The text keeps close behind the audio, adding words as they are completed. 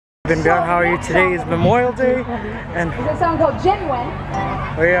Beyond, how are you? Today is Memorial Day, and there's a song called Genuine.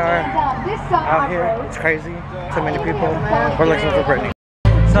 We are This song out here. It's crazy. So many people. We're looking for Brittany.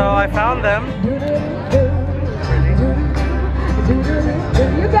 So I found them.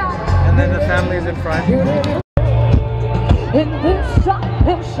 You got it. And then the family is in front. In this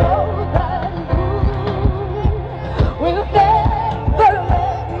time, show that you will never let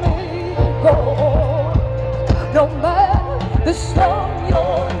me go. No matter the storm,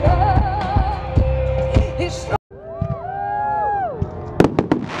 your love is strong.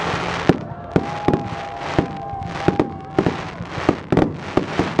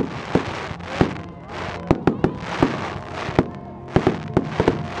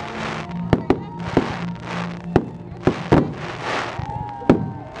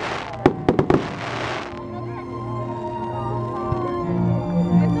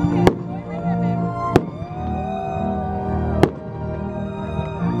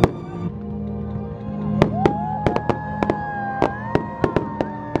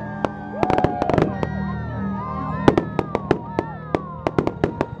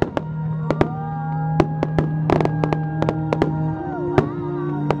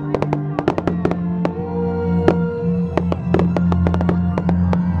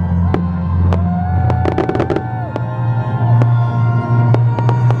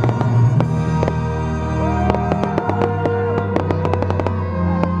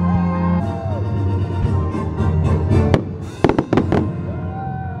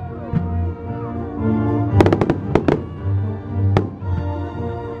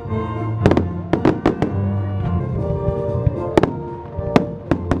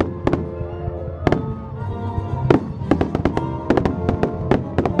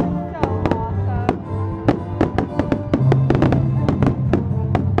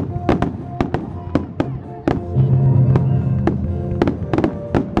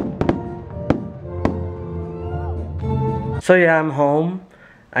 So yeah, I'm home.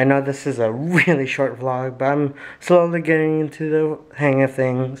 I know this is a really short vlog, but I'm slowly getting into the hang of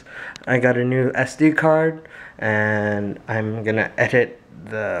things. I got a new SD card, and I'm gonna edit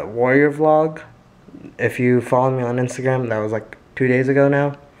the Warrior vlog. If you follow me on Instagram, that was like 2 days ago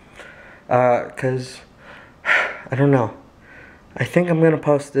now. Cause, I don't know. I think I'm gonna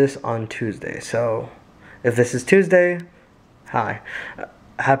post this on Tuesday, so if this is Tuesday, hi.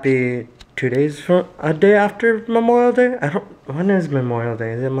 Happy 2 days from a day after Memorial Day. When is Memorial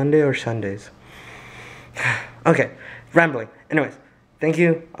Day? Is it Monday or Sundays? Okay, rambling. Anyways, thank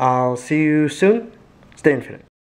you. I'll see you soon. Stay infinite.